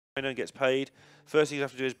and gets paid. First thing he'll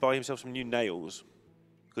have to do is buy himself some new nails,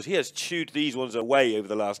 because he has chewed these ones away over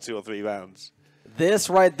the last 2 or 3 rounds. This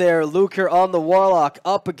right there, Luker on the Warlock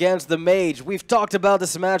up against the Mage. We've talked about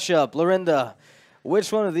this matchup. Lorinda,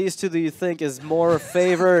 which one of these two do you think is more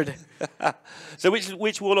favored? So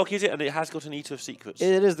which Warlock is it? And it has got an Eater of Secrets.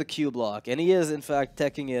 It is the Q block, and he is in fact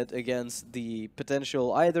teching it against the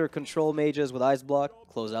potential either control mages with Ice Block,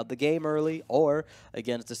 close out the game early, or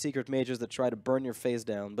against the secret mages that try to burn your face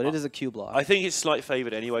down. But it is a Q block. I think it's slight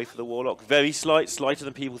favored anyway for the Warlock. Very slight, slighter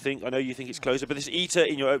than people think. I know you think it's closer, but this Eater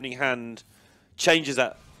in your opening hand changes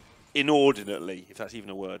that inordinately, if that's even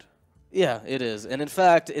a word. Yeah, it is. And in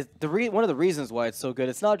fact, one of the reasons why it's so good,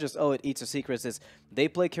 it's not just, oh, it eats a secret. It's they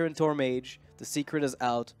play Kirin Tor Mage, the secret is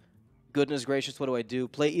out. Goodness gracious, what do I do?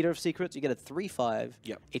 Play Eater of Secrets, you get a 3/5.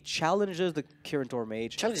 Yep. It challenges the Kirin Tor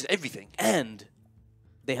Mage. Challenges everything. And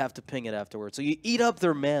they have to ping it afterwards. So you eat up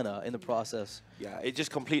their mana in the process. Yeah, it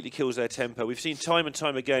just completely kills their tempo. We've seen time and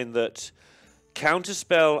time again that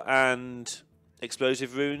Counterspell and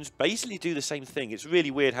Explosive Runes basically do the same thing. It's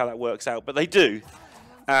really weird how that works out, but they do.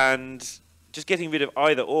 And just getting rid of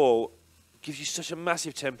either or gives you such a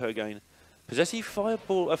massive tempo gain. Posesi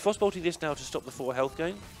frostbolting this now to stop the 4 health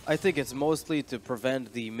gain? I think it's mostly to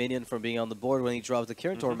prevent the minion from being on the board when he drops the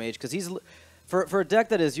Kirin Tor Mage, because he's for a deck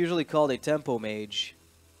that is usually called a tempo mage,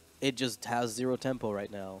 it just has 0 tempo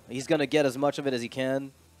right now. He's going to get as much of it as he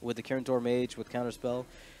can with the Kirin Tor Mage, with Counterspell.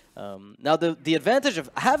 Now, the advantage of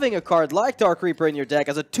having a card like Dark Reaper in your deck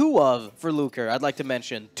as a 2-of for Luker, I'd like to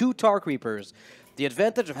mention, 2 Dark Reapers. The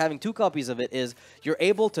advantage of having 2 copies of it is you're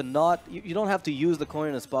able to not, you don't have to use the coin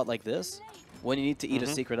in a spot like this when you need to eat a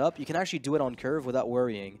secret up. You can actually do it on curve without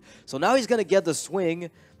worrying. So now he's going to get the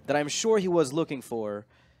swing that I'm sure he was looking for.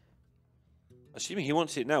 Assuming he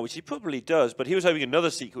wants it now, which he probably does, but he was hoping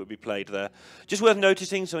another secret would be played there. Just worth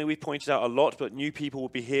noticing, something we've pointed out a lot, but new people will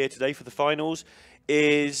be here today for the finals,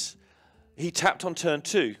 is he tapped on turn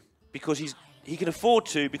 2 because he can afford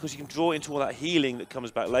to, because he can draw into all that healing that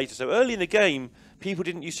comes back later. So early in the game, people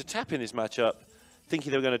didn't used to tap in this matchup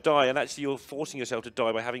thinking they were going to die, and actually you're forcing yourself to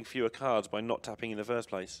die by having fewer cards by not tapping in the first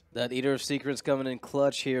place. That Eater of Secrets coming in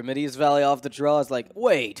clutch here. Mideast Valley off the draw is like,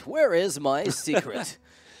 wait, where is my secret?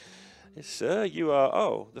 Yes, sir, you are...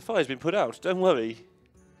 Oh, the fire's been put out. Don't worry.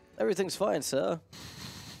 Everything's fine, sir.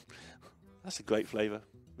 That's a great flavour.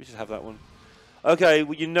 We should have that one. Okay,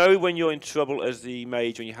 well, you know when you're in trouble as the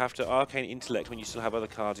mage, when you have to Arcane Intellect when you still have other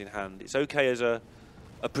cards in hand. It's okay as a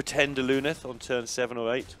Pretender Luneth on turn 7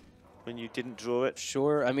 or 8 when you didn't draw it.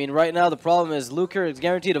 Sure. I mean, right now the problem is Luker is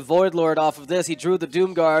guaranteed a Void Lord off of this. He drew the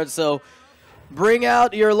Doom Guard, so bring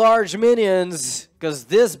out your large minions, because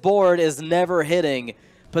this board is never hitting.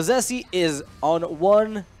 Posesi is on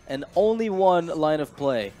one and only one line of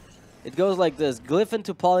play. It goes like this: Glyph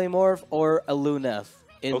into Polymorph or a Luneth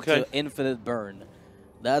into Infinite Burn.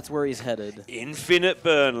 That's where he's headed. Infinite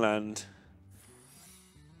Burnland.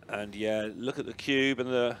 And yeah, look at the cube and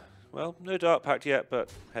the... Well, no Dark Pact yet, but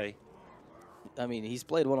hey. I mean, he's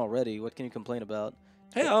played one already. What can you complain about?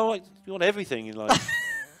 Hey, you want everything in life.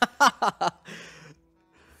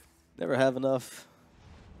 Never have enough.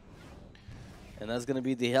 And that's going to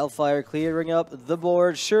be the Hellfire clearing up the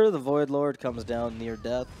board. Sure, the Void Lord comes down near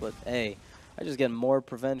death, but hey, I just get more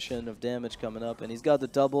prevention of damage coming up. And he's got the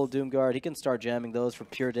double Doom Guard. He can start jamming those for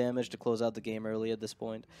pure damage to close out the game early at this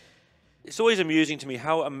point. It's always amusing to me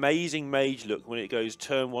how amazing Mage look when it goes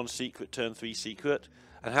turn 1 secret, turn 3 secret,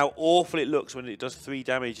 and how awful it looks when it does 3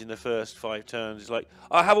 damage in the first 5 turns. It's like,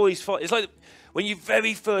 I have all these... It's like when you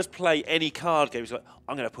very first play any card game, it's like,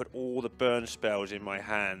 I'm going to put all the burn spells in my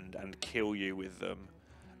hand and kill you with them.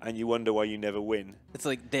 And you wonder why you never win. It's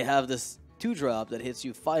like they have this 2-drop that hits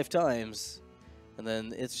you 5 times, and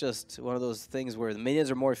then it's just one of those things where the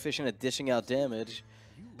minions are more efficient at dishing out damage.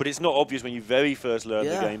 But it's not obvious when you very first learn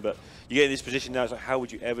the game, but you get in this position now, it's like, how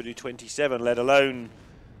would you ever do 27, let alone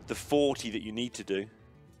the 40 that you need to do?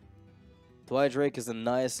 Dwighdrake is a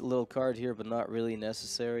nice little card here, but not really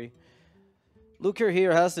necessary. Luker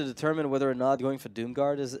here has to determine whether or not going for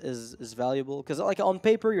Doomguard is valuable. Because like on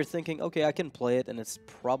paper, you're thinking, okay, I can play it, and it's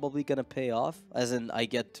probably going to pay off, as in I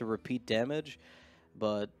get to repeat damage.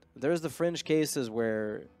 But there's the fringe cases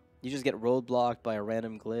where you just get roadblocked by a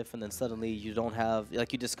random glyph, and then suddenly you don't have,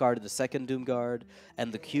 like you discarded the second Doomguard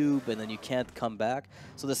and the cube, and then you can't come back.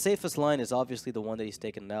 So the safest line is obviously the one that he's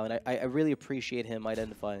taken now, and I really appreciate him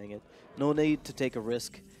identifying it. No need to take a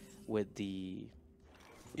risk with the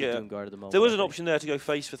Doomguard at the moment. There was an option there to go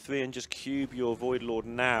face for 3 and just cube your Void Lord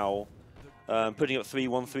now, putting up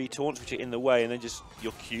 3/1/3 taunts, which are in the way, and then just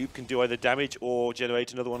your cube can do either damage or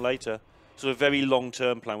generate another one later. Sort of very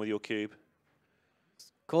long-term plan with your cube.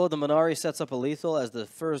 Call of the Minari sets up a lethal as the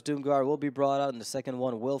first Doomguard will be brought out and the second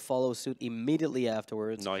one will follow suit immediately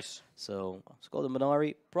afterwards. Nice. So, Skull of the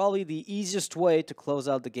Minari, probably the easiest way to close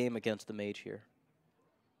out the game against the mage here.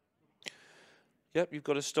 Yep, you've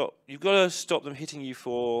got to stop. You've got to stop them hitting you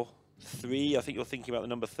for 3. I think you're thinking about the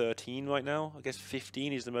number 13 right now. I guess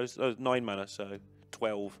 15 is the most. Oh, 9 mana, so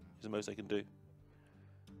 12 is the most they can do.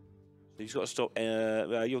 So you've got to stop.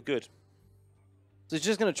 You're good. So he's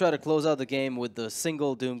just going to try to close out the game with the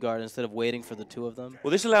single Doomguard instead of waiting for the 2 of them.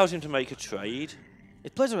 Well, this allows him to make a trade.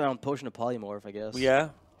 It plays around Potion of Polymorph, I guess.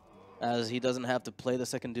 Yeah. As he doesn't have to play the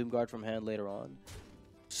second Doomguard from hand later on.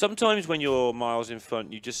 Sometimes when you're miles in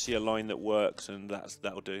front, you just see a line that works, and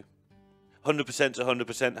that'll do. 100% to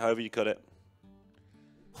 100%, however you cut it.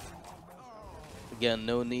 Again,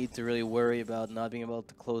 no need to really worry about not being able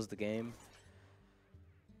to close the game.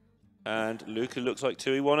 And Luca looks like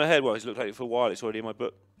 2-1 ahead. Well, he's looked like it for a while. It's already in my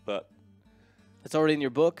book, but... It's already in your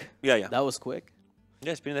book? Yeah. That was quick.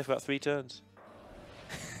 Yeah, it's been there for about 3 turns.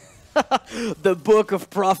 The Book of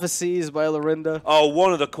Prophecies by Lorinda. Oh,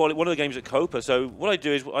 one of the games at Copa. So what I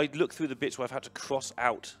do is I look through the bits where I've had to cross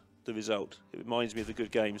out the result. It reminds me of the good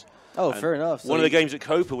games. Oh, and fair enough. So one of the games at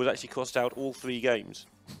Copa was actually crossed out all 3 games.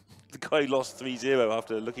 The guy lost 3-0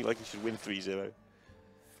 after looking like he should win 3-0.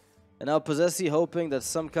 And now Posesi hoping that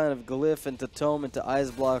some kind of glyph into Tome into Ice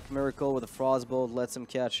Block Miracle with a Frostbolt lets him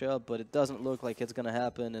catch up, but it doesn't look like it's going to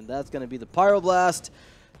happen, and that's going to be the Pyroblast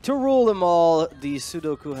to rule them all, the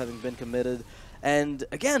Sudoku having been committed. And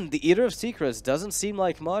again, the Eater of Secrets doesn't seem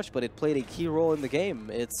like much, but it played a key role in the game.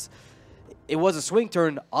 It was a swing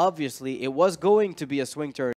turn, obviously. It was going to be a swing turn.